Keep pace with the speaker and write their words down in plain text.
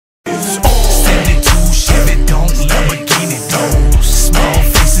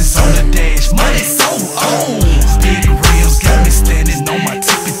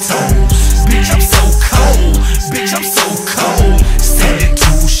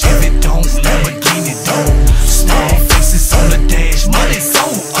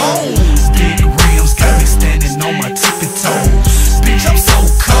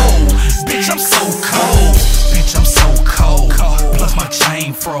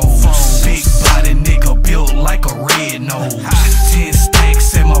froze. Big body nigga built like a red nose. 10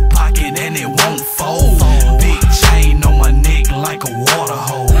 stacks in my pocket and it won't fold. Big chain on my neck like a water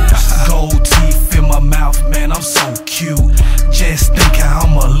hose. Gold teeth in my mouth, man, I'm so cute. Just think how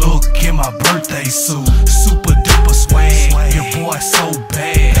I'ma look in my birthday suit. Super duper swag, your boy so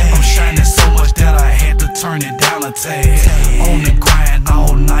bad. I'm shining so much that I had to turn it down a tad. On the grind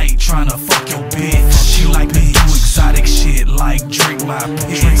all night, tryna fuck your bitch. She like to do exotic shit like drink my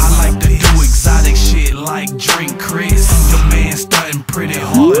piss. I like to do exotic shit like drink Chris. Your man starting pretty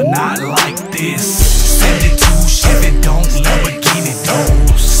hard, not like this. 72 Chevy, don't Lamborghini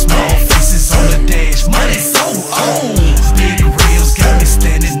doors. Small faces on the dash, money so old. Big rims got me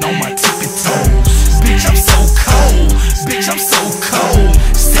standing on my tippy toes. Bitch, I'm so cold. Bitch, I'm so cold.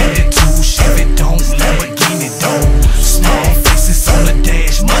 72 Chevy, don't Lamborghini doors. Small faces on the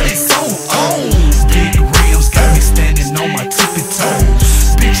dash, money so old. Big rims got me standing on my tippy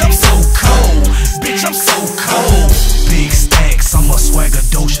toes. Bitch, I'm so cold. Bitch, I'm so cold. Big stacks, I'm a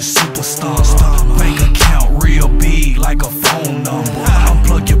swaggadocious superstar. Bank account real big like a phone number.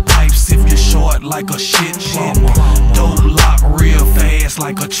 Unplug your pipes if you're short like a shit bummer. Dope lock real fast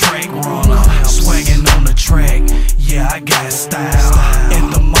like a track runner. Swaggin' on the track, yeah, I got style.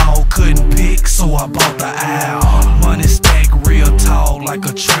 At the mall couldn't pick, so I bought the owl. Money stack real tall like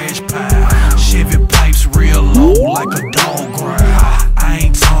a trash pile. Chevy pipes real low like a dog growl. I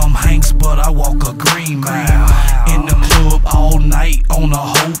ain't Tom Hanks, but I walk a green mile. In the club all night on a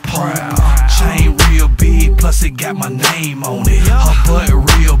whole prowl. Chain real big, plus it got my name on it. Her butt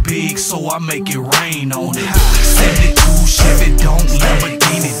real big, so I make it rain on it. 72 Chevy, don't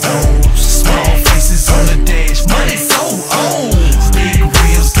Lamborghini doors. Small faces on the dash, money so old. Big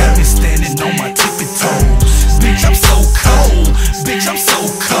rims got me standing on my tippy toes. Bitch, I'm so cold. Bitch, I'm so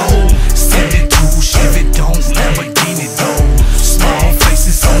cold. 72 Chevy, don't Lamborghini doors. Small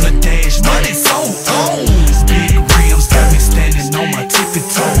faces on the dash, money so old. Big rims got me standing on my tippy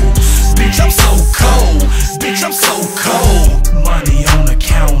toes. Bitch, I'm so cold. Bitch, I'm so cold. Money on the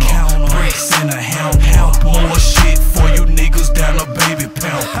counter, bricks in a hamper. More shit for you niggas down the baby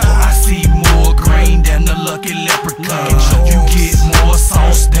pamper. I see more green than the lucky leprechaun. You get more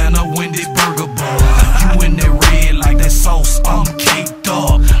sauce than a Wendy burger bun. You in that red like that sauce, I'm caked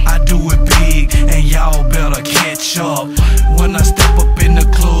up. I do it big and y'all better catch up. When I step up in the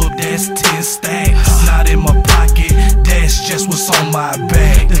club, that's 10 stacks. Not in my pocket, that's just what's on my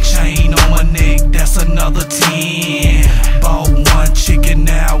back. The chain on my neck, that's another 10. Bought one chicken,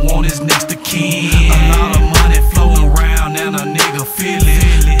 now I want his next to kin. A lot of money flowing around and a nigga feel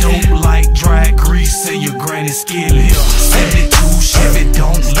it. Dope like dry grease in your granny skillet. 72 Chevy,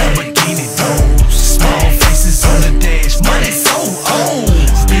 don't Lamborghini doors. Small faces on the dash, money so old.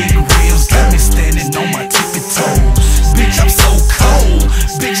 Big rims got me standing on my tippy toes. Bitch, I'm so cold.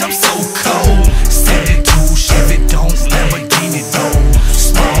 Bitch, I'm so cold. 72 Chevy, don't Lamborghini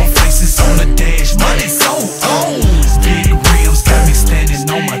doors. Small faces on the dash, money so old. Big rims got me standing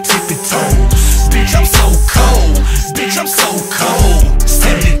on my tippy toes. Bitch, I'm so cold. Bitch, I'm so cold.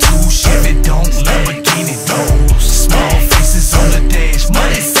 72 Chevy, don't Lamborghini doors. Small faces on the dash,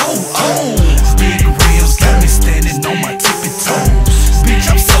 money so old. Big rims got me standing on my tippy toes. Bitch,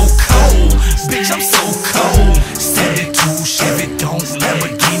 I'm so cold. Bitch, I'm so cold. 72 Chevy, don't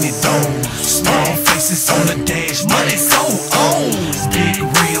Lamborghini doors. Small faces on the dash, money so old. Big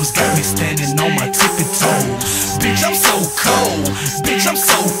rims got me standing on my tippy toes. Bitch, I'm so cold. Bitch, I'm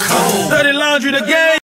so cold. Dirty Laundry, the game.